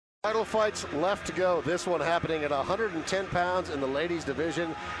Title fights left to go. This one happening at 110 pounds in the ladies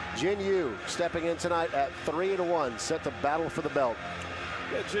division. Jinh stepping in tonight at 3-1, set to battle for the belt.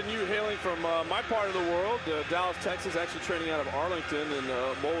 Yeah, Jinh hailing from my part of the world, Dallas, Texas, actually training out of Arlington and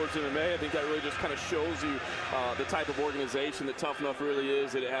Mollers MMA. I think that really just kind of shows you the type of organization that Tough Enough really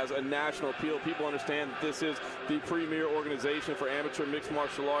is. That it has a national appeal. People understand that this is the premier organization for amateur mixed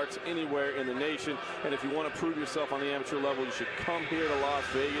martial arts anywhere in the nation. And if you want to prove yourself on the amateur level, you should come here to Las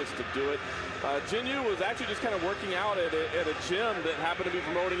Vegas to do it. Jinh was actually just kind of working out at a gym that happened to be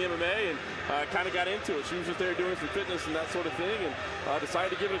promoting MMA and kind of got into it. She was just there doing some fitness and that sort of thing, and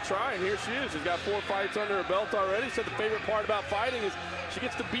decided to give it a try, and here she is. She's got 4 fights under her belt already. Said the favorite part about fighting is she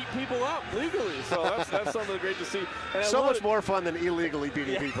gets to beat people up legally. So that's something great to see. And so much more fun than illegally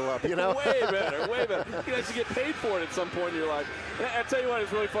beating people up, you know? Way better, way better. You can actually get paid for it at some point in your life. And I tell you what,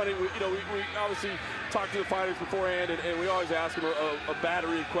 it's really funny. We obviously talk to the fighters beforehand, and we always ask them a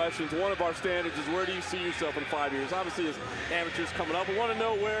battery of questions. One of our standards is, where do you see yourself in 5 years? Obviously, as amateurs coming up, we want to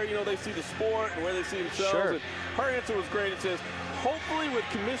know where they see the sport and where they see themselves. Sure. And her answer was great. It says, hopefully with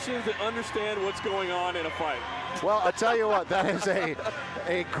commissions that understand what's going on in a fight. Well, I tell you what, that is a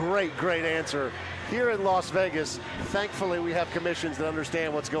great answer. Here in Las Vegas, thankfully we have commissions that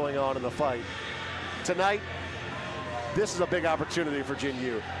understand what's going on in the fight. Tonight, this is a big opportunity for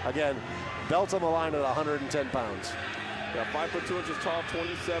Jinh. Again, belt on the line at 110 pounds. Yeah, 5 foot 2 inches tall,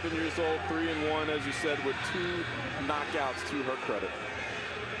 27 years old, 3-1, as you said, with 2 knockouts to her credit.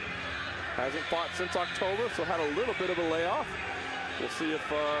 Hasn't fought since October, so had a little bit of a layoff. We'll see if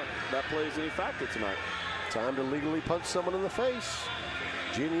that plays any factor tonight. Time to legally punch someone in the face.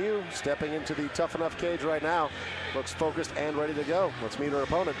 Jinh stepping into the Tough Enough cage right now. Looks focused and ready to go. Let's meet her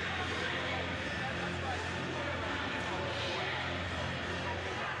opponent.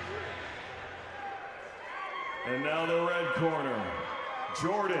 And now the red corner,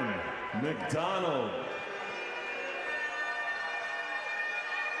 Jordan McDonald.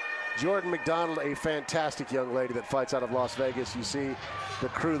 Jordan McDonald, a fantastic young lady that fights out of Las Vegas. You see the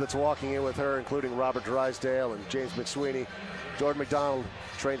crew that's walking in with her, including Robert Drysdale and James McSweeney. Jordan McDonald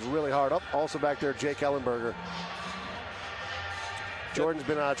trains really hard. Up also back there, Jake Ellenberger. Jordan's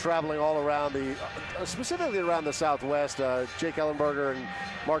been traveling all around specifically around the Southwest. Jake Ellenberger and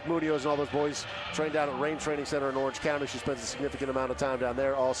Mark Munoz and all those boys train down at Rain Training Center in Orange County. She spends a significant amount of time down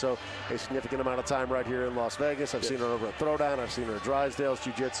there. Also, a significant amount of time right here in Las Vegas. I've seen her over at Throwdown. I've seen her at Drysdale's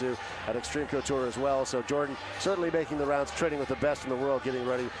Jiu-Jitsu, at Extreme Couture as well. So Jordan certainly making the rounds, training with the best in the world, getting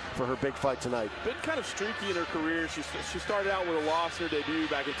ready for her big fight tonight. Been kind of streaky in her career. She started out with a loss in her debut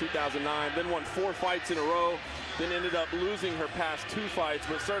back in 2009, then won 4 fights in a row, then ended up losing her past 2 fights,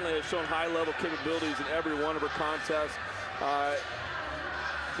 but certainly has shown high-level capabilities in every one of her contests.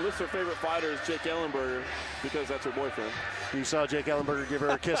 Lists her favorite fighter is Jake Ellenberger because that's her boyfriend. You saw Jake Ellenberger give her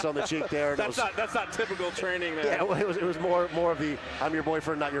a kiss on the cheek there. That's not typical training there. Yeah, it was more of the I'm your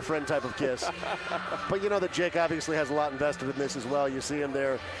boyfriend, not your friend type of kiss. But you know that Jake obviously has a lot invested in this as well. You see him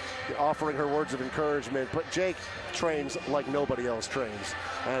there offering her words of encouragement. But Jake trains like nobody else trains.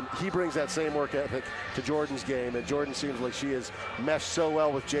 And he brings that same work ethic to Jordan's game. And Jordan seems like she has meshed so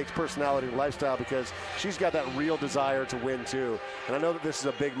well with Jake's personality and lifestyle because she's got that real desire to win too. And I know that this is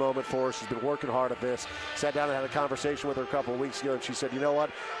a big moment for her. She's been working hard at this. Sat down and had a conversation with her a couple of weeks ago, and she said, you know what?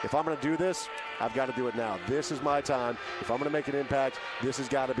 If I'm going to do this, I've got to do it now. This is my time. If I'm going to make an impact, this has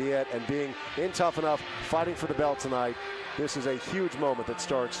got to be it. And being in Tough Enough, fighting for the belt tonight, this is a huge moment that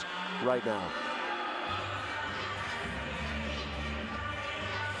starts right now.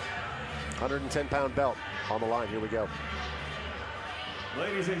 110-pound belt on the line. Here we go.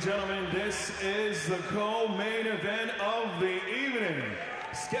 Ladies and gentlemen, this is the co-main event of the evening.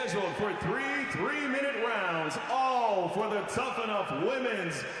 Scheduled for 3 3-minute rounds, all for the Tough Enough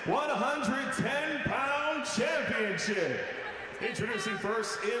Women's 110-pound Championship. Introducing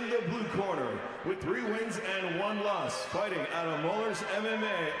first in the blue corner, with 3 wins and 1 loss, fighting out of Mollers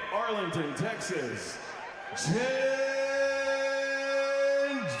MMA, Arlington, Texas, Jinh.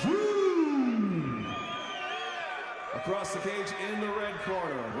 Across the cage in the red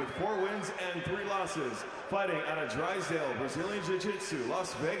corner, with 4 wins and 3 losses, fighting out of Drysdale, Brazilian Jiu-Jitsu,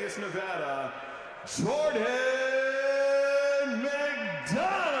 Las Vegas, Nevada, Jordan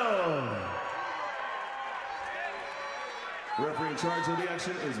McDonald. Referee in charge of the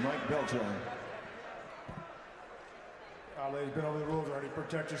action is Mike Beltran. Ladies, been over the rules already.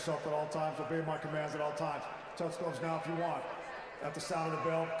 Protect yourself at all times. Obey my commands at all times. Touch gloves now if you want. At the sound of the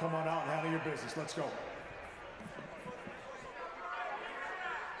bell, come on out and handle your business. Let's go.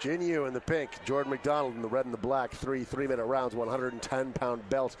 Jinh in the pink, Jordan McDonald in the red and the black. 3 3-minute rounds, 110-pound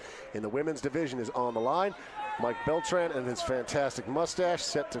belt in the women's division is on the line. Mike Beltran and his fantastic mustache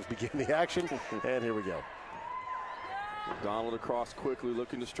set to begin the action. And here we go. McDonald across quickly,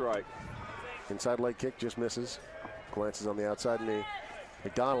 looking to strike. Inside leg kick just misses. Glances on the outside knee.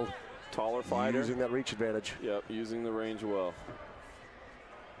 McDonald, taller fighter, using that reach advantage. Yep, using the range well.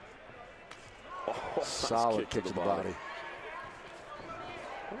 Oh, solid nice kick to the body.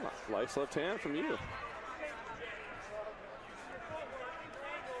 Oh, nice left hand from you.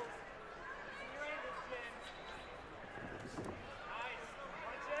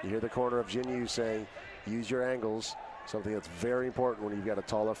 You hear the corner of Jinh saying, use your angles, something that's very important when you've got a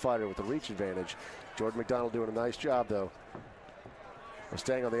taller fighter with a reach advantage. Jordan McDonald doing a nice job, though. We're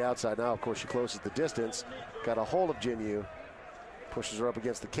staying on the outside now. Of course, she closes the distance. Got a hold of Jinh, pushes her up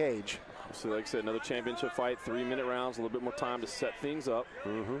against the cage. So, like I said, another championship fight, 3-minute rounds, a little bit more time to set things up.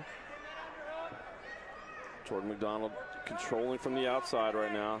 Jordan McDonald controlling from the outside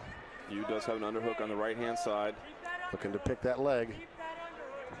right now. Yu does have an underhook on the right-hand side. Looking to pick that leg.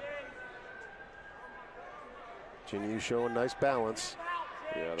 Jinh showing nice balance.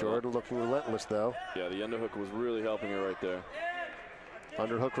 Yeah, Jordan looking relentless, though. Yeah, the underhook was really helping her right there.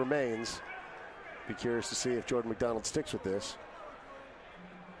 Underhook remains. Be curious to see if Jordan McDonald sticks with this.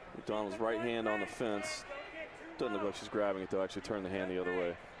 McDonald's right hand on the fence. Doesn't look like she's grabbing it, though. Actually turned the hand the other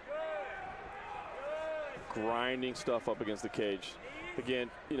way. Grinding stuff up against the cage.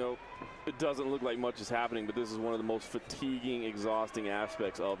 Again, you know, it doesn't look like much is happening, but this is one of the most fatiguing, exhausting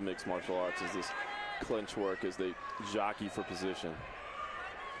aspects of mixed martial arts, is this clinch work as they jockey for position.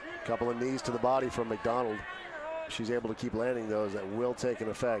 Couple of knees to the body from McDonald. She's able to keep landing those that will take an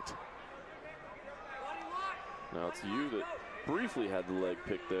effect. Now it's Yu that briefly had the leg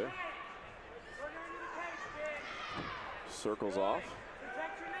pick there. Circles off.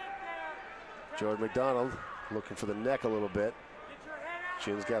 Jordan McDonald looking for the neck a little bit.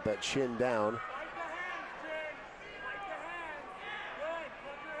 Jin's got that chin down.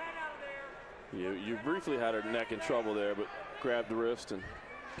 You briefly had her neck in trouble there, but grabbed the wrist and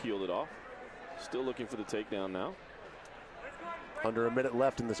peeled it off. Still looking for the takedown now. Under a minute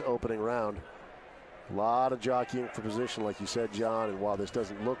left in this opening round. A lot of jockeying for position, like you said, John, and while this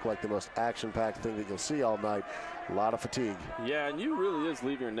doesn't look like the most action-packed thing that you'll see all night, a lot of fatigue. Yeah, and Yu really is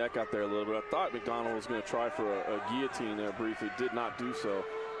leaving her neck out there a little bit. I thought McDonald was going to try for a guillotine there briefly, did not do so.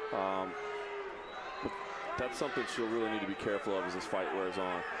 But that's something she'll really need to be careful of as this fight wears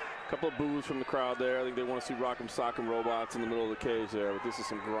on. A couple of boos from the crowd there. I think they want to see Rock'em Sock'em robots in the middle of the cage there, but this is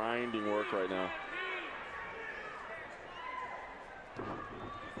some grinding work right now.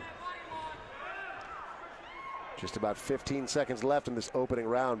 Just about 15 seconds left in this opening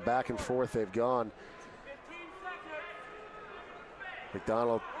round. Back and forth they've gone.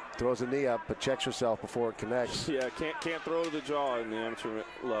 McDonald throws a knee up, but checks herself before it connects. Yeah, can't throw to the jaw in the amateur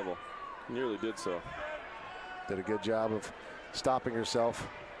level. Nearly did so. Did a good job of stopping herself.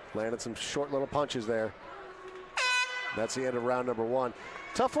 Landed some short little punches there. That's the end of round number one.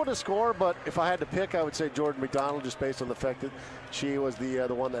 Tough one to score, but if I had to pick, I would say Jordan McDonald, just based on the fact that she was the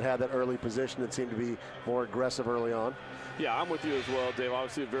one that had that early position and seemed to be more aggressive early on. Yeah, I'm with you as well, Dave.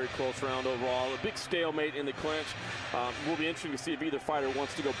 Obviously a very close round overall. A big stalemate in the clinch. Will be interesting to see if either fighter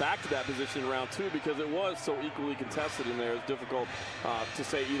wants to go back to that position in round two, because it was so equally contested in there. It's difficult to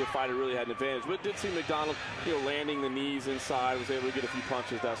say either fighter really had an advantage. But it did see McDonald, landing the knees inside, was able to get a few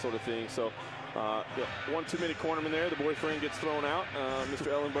punches, that sort of thing. So, 1 2-minute cornerman there. The boyfriend gets thrown out. Mr.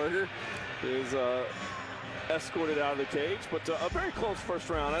 Ellenberger is escorted out of the cage. But a very close first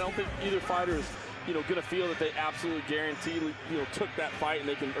round. I don't think either fighter is going to feel that they absolutely guaranteed, took that fight and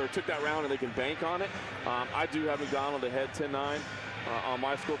they can, or took that round and they can bank on it. I do have McDonald ahead 10-9 on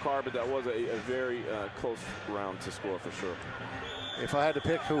my scorecard, but that was a very close round to score for sure. If I had to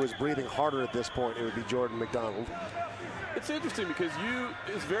pick who was breathing harder at this point, it would be Jordan McDonald. It's interesting because Yu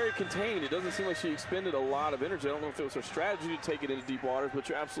is very contained. It doesn't seem like she expended a lot of energy. I don't know if it was her strategy to take it into deep waters, but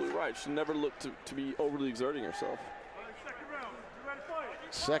you're absolutely right. She never looked to be overly exerting herself.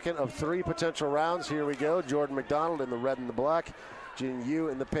 Second of 3 potential rounds. Here we go. Jordan McDonald in the red and the black. Jinh Yu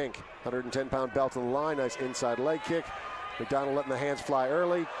in the pink. 110-pound belt on the line. Nice inside leg kick. McDonald letting the hands fly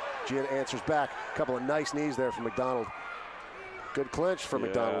early. Jinh answers back. A couple of nice knees there from McDonald. Good clinch for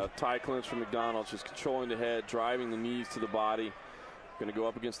McDonald. Tie clinch for McDonald. Just controlling the head, driving the knees to the body. Going to go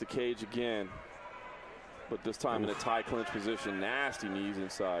up against the cage again. But this time in a tie clinch position. Nasty knees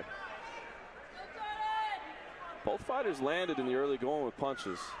inside. Both fighters landed in the early going with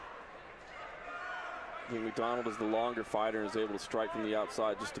punches. I think McDonald is the longer fighter and is able to strike from the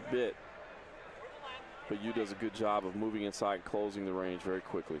outside just a bit. But Yu does a good job of moving inside and closing the range very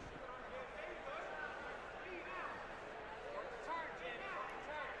quickly.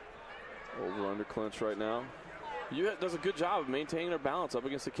 Over under clinch right now. Yu does a good job of maintaining her balance up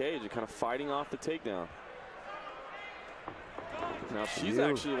against the cage and kind of fighting off the takedown. Now she's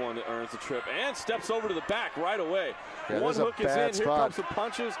actually the one that earns the trip and steps over to the back right away. Yeah, one hook is in. Spot. Here comes the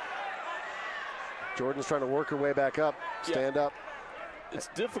punches. Jordan's trying to work her way back up, stand up. It's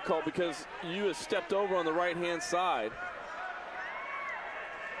difficult because Yu has stepped over on the right-hand side.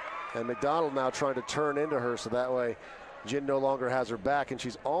 And McDonald now trying to turn into her so that way Jin no longer has her back, and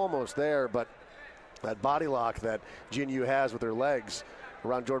she's almost there, but that body lock that Jin Yu has with her legs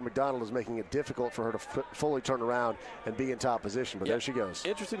around Jordan McDonald is making it difficult for her to fully turn around and be in top position, but there she goes.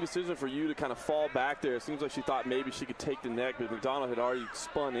 Interesting decision for Yu to kind of fall back there. It seems like she thought maybe she could take the neck, but McDonald had already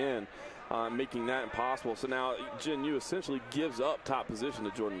spun in, making that impossible. So now Jin Yu essentially gives up top position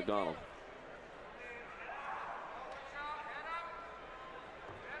to Jordan McDonald.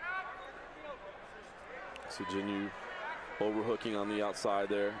 So Jin Yu overhooking on the outside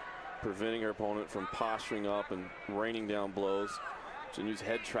there, preventing her opponent from posturing up and raining down blows. Jin Yu's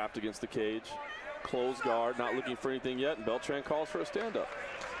head trapped against the cage. Closed guard, not looking for anything yet, and Beltran calls for a stand-up.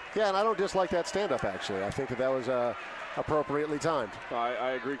 Yeah, and I don't dislike that stand-up, actually. I think that was appropriately timed.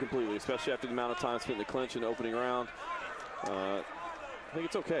 I agree completely, especially after the amount of time spent in the clinch in the opening round. I think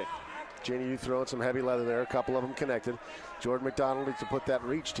it's okay. Jin Yu throwing some heavy leather there, a couple of them connected. Jordan McDonald needs to put that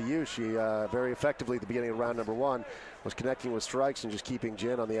reach to use. She very effectively at the beginning of round number one was connecting with strikes and just keeping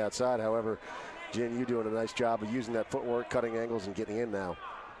Jin on the outside. However, Jin Yu doing a nice job of using that footwork, cutting angles, and getting in now.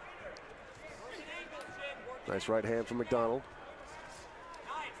 Nice right hand from McDonald.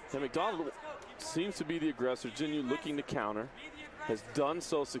 And McDonald seems to be the aggressor. Jin Yu looking to counter. Has done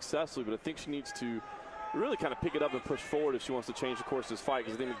so successfully, but I think she needs to really kind of pick it up and push forward if she wants to change the course of this fight,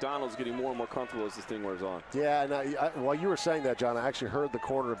 because I think McDonald's getting more and more comfortable as this thing wears on. Yeah, and while you were saying that, John, I actually heard the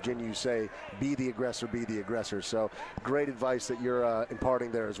corner of Jin Yu say, be the aggressor, be the aggressor. So great advice that you're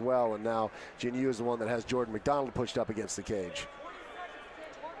imparting there as well. And now Jin Yu is the one that has Jordan McDonald pushed up against the cage.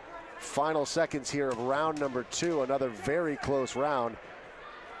 Final seconds here of round number two, another very close round.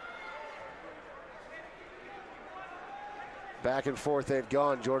 Back and forth they've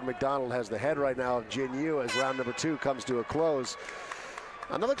gone. Jordan McDonald has the head right now of Jin Yu as round number two comes to a close.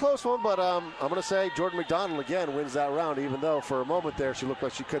 Another close one, but I'm going to say Jordan McDonald again wins that round, even though for a moment there she looked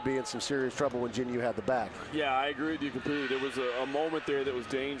like she could be in some serious trouble when Jin Yu had the back. Yeah, I agree with you completely. There was a moment there that was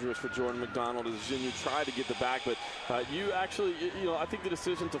dangerous for Jordan McDonald as Jin Yu tried to get the back, but you actually, I think the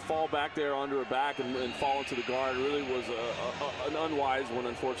decision to fall back there onto her back and fall into the guard really was an unwise one,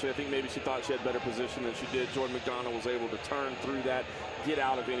 unfortunately. I think maybe she thought she had better position than she did. Jordan McDonald was able to turn through that, get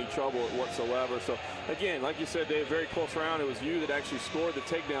out of any trouble whatsoever. So, again, like you said, Dave, very close round. It was Yu that actually scored the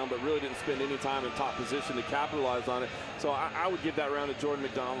takedown, but really didn't spend any time in top position to capitalize on it. So I would give that round to Jordan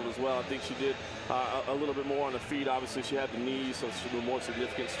McDonald as well. I think she did a little bit more on the feet. Obviously, she had the knees, so she did more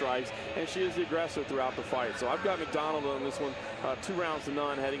significant strikes, and she is the aggressor throughout the fight. So I've got McDonald on this one,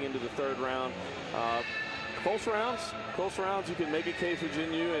 2-0 heading into the third round. Close rounds, you can make a case for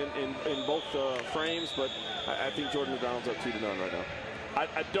Jin Yu in both frames, but I think Jordan McDonald's up 2-0 right now.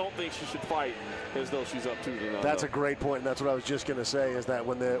 I don't think she should fight as though she's up 2-0. That's a great point, and that's what I was just going to say, is that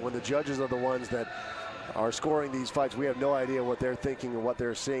when the judges are the ones that are scoring these fights, we have no idea what they're thinking and what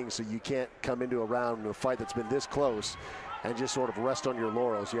they're seeing, so you can't come into a round in a fight that's been this close and just sort of rest on your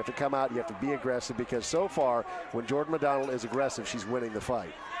laurels. You have to come out, you have to be aggressive, because so far, when Jordan McDonald is aggressive, she's winning the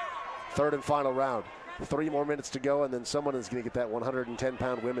fight. Third and final round. 3 more minutes to go, and then someone is going to get that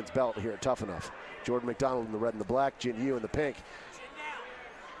 110-pound women's belt here at Tough Enough. Jordan McDonald in the red and the black, Jin Yu in the pink.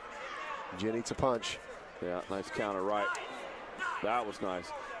 Jin eats a punch. Yeah, nice counter right. That was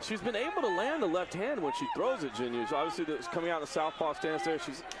nice. She's been able to land the left hand when she throws it, Jin Yu. So obviously, that's coming out in the southpaw stance there.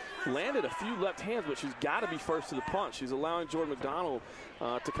 She's landed a few left hands, but she's got to be first to the punch. She's allowing Jordan McDonald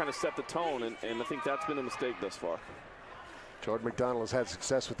to kind of set the tone, and I think that's been a mistake thus far. Jordan McDonald has had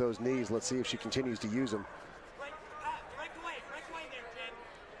success with those knees. Let's see if she continues to use them.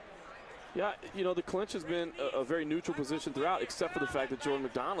 Yeah, the clinch has been a very neutral position throughout, except for the fact that Jordan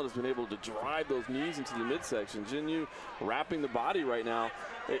McDonald has been able to drive those knees into the midsection. Jin Yu wrapping the body right now.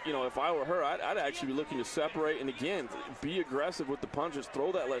 If I were her, I'd actually be looking to separate and, again, be aggressive with the punches,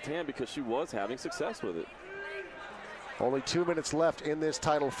 throw that left hand, because she was having success with it. Only 2 minutes left in this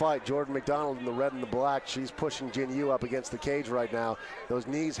title fight. Jordan McDonald in the red and the black. She's pushing Jin Yu up against the cage right now. Those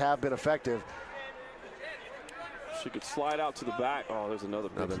knees have been effective. She could slide out to the back. Oh, there's another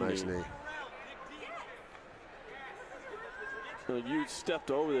nice knee. Yu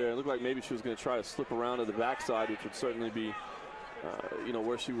stepped over there. It looked like maybe she was going to try to slip around to the backside, which would certainly be,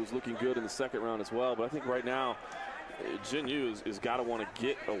 where she was looking good in the second round as well. But I think right now, Jin Yu is got to want to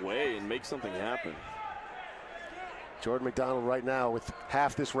get away and make something happen. Jordan McDonald right now, with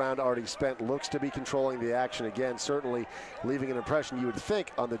half this round already spent, looks to be controlling the action again, certainly leaving an impression you would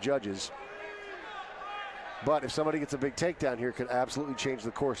think on the judges. But if somebody gets a big takedown here, could absolutely change the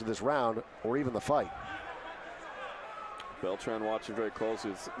course of this round or even the fight. Beltran watching very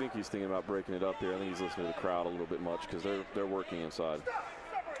closely. I think he's thinking about breaking it up here. I think he's listening to the crowd a little bit much because they're working inside.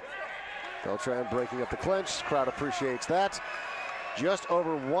 Beltran breaking up the clinch. Crowd appreciates that. Just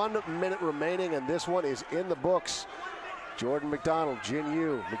over 1 minute remaining, and this one is in the books. Jordan McDonald, Jin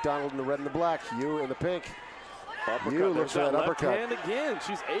Yu. McDonald in the red and the black, Yu in the pink. Uppercut. Yu looks for that left uppercut. hand again.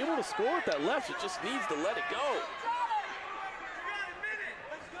 She's able to score with that left. She just needs to let it go.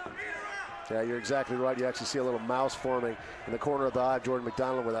 Yeah, you're exactly right. You actually see a little mouse forming in the corner of the eye of Jordan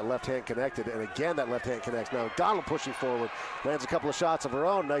McDonald with that left hand connected. And again, that left hand connects. Now McDonald pushing forward. Lands a couple of shots of her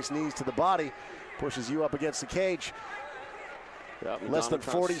own. Nice knees to the body. Pushes you up against the cage. Yeah, less than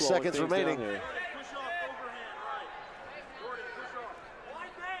 40 seconds remaining.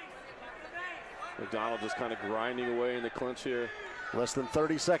 McDonald just kind of grinding away in the clinch here. Less than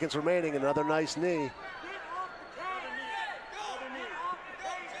 30 seconds remaining. Another nice knee.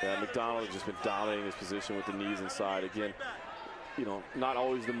 Yeah, McDonald has just been dominating his position with the knees inside. Again, you know, not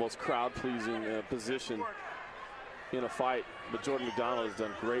always the most crowd-pleasing position in a fight, but Jordan McDonald has done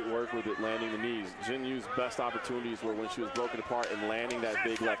great work with it, landing the knees. Jin Yu's best opportunities were when she was broken apart and landing that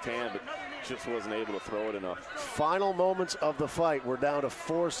big left hand, but just wasn't able to throw it enough. Final moments of the fight. We're down to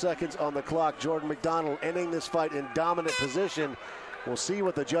 4 seconds on the clock. Jordan McDonald ending this fight in dominant position. We'll see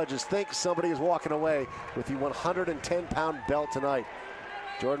what the judges think. Somebody is walking away with the 110-pound belt tonight.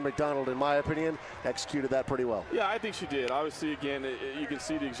 Jordan McDonald, in my opinion, executed that pretty well. Yeah, I think she did. Obviously, again, you can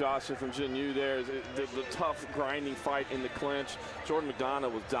see the exhaustion from Jin Yu there. The tough, grinding fight in the clinch. Jordan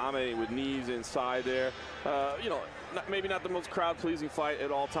McDonald was dominating with knees inside there. You know, maybe not the most crowd-pleasing fight at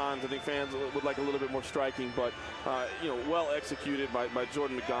all times. I think fans would like a little bit more striking, but, you know, well executed by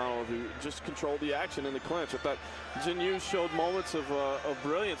Jordan McDonald, who just controlled the action in the clinch. I thought Jin Yu showed moments of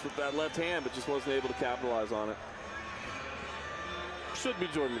brilliance with that left hand, but just wasn't able to capitalize on it. Should be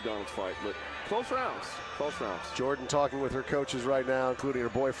Jordan McDonald's fight, but close rounds. Close rounds. Jordan talking with her coaches right now, including her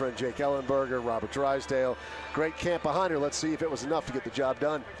boyfriend Jake Ellenberger, Robert Drysdale. Great camp behind her. Let's see if it was enough to get the job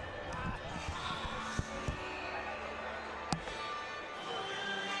done.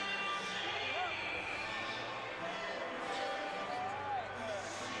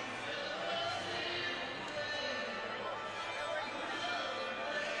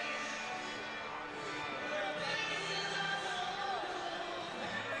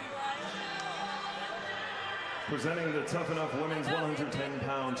 Presenting the Tough Enough Women's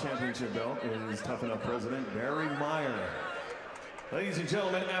 110-pound championship belt is Tough Enough President Barry Meyer. Ladies and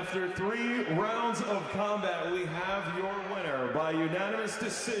gentlemen, after 3 rounds of combat, we have your winner by unanimous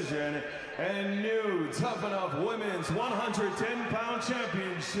decision and new Tough Enough Women's 110-pound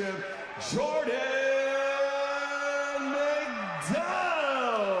championship, Jordan McDonald.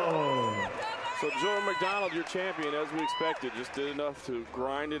 So Jordan McDonald, your champion, as we expected, just did enough to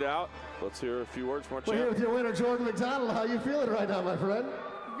grind it out. Let's hear a few words from our champion. We're here with your winner, Jordan McDonald. How you feeling right now, my friend?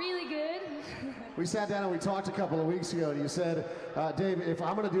 Really good. We sat down and we talked a couple of weeks ago, and you said, Dave, if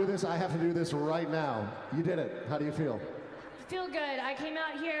I'm going to do this, I have to do this right now. You did it. How do you feel? Feel good. I came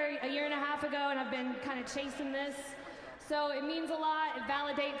out here a year and a half ago, and I've been kind of chasing this. So it means a lot. It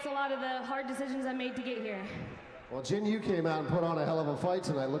validates a lot of the hard decisions I made to get here. Well, Jin Yu came out and put on a hell of a fight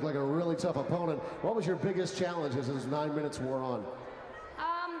tonight. Looked like a really tough opponent. What was your biggest challenge as those 9 minutes wore on?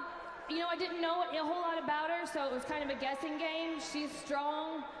 You know, I didn't know a whole lot about her, so it was kind of a guessing game. She's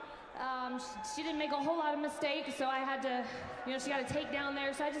strong. She didn't make a whole lot of mistakes, so I had to, you know, she got a takedown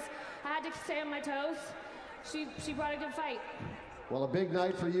there, so I had to stay on my toes. She brought a good fight. Well, a big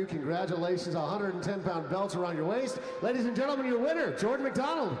night for you. Congratulations. 110-pound belts around your waist. Ladies and gentlemen, your winner, Jordan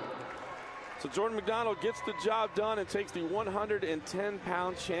McDonald. So Jordan McDonald gets the job done and takes the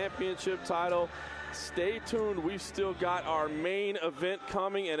 110-pound championship title. Stay tuned. We've still got our main event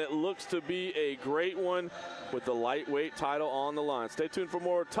coming, and it looks to be a great one with the lightweight title on the line. Stay tuned for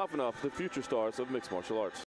more Tough Enough, the future stars of mixed martial arts.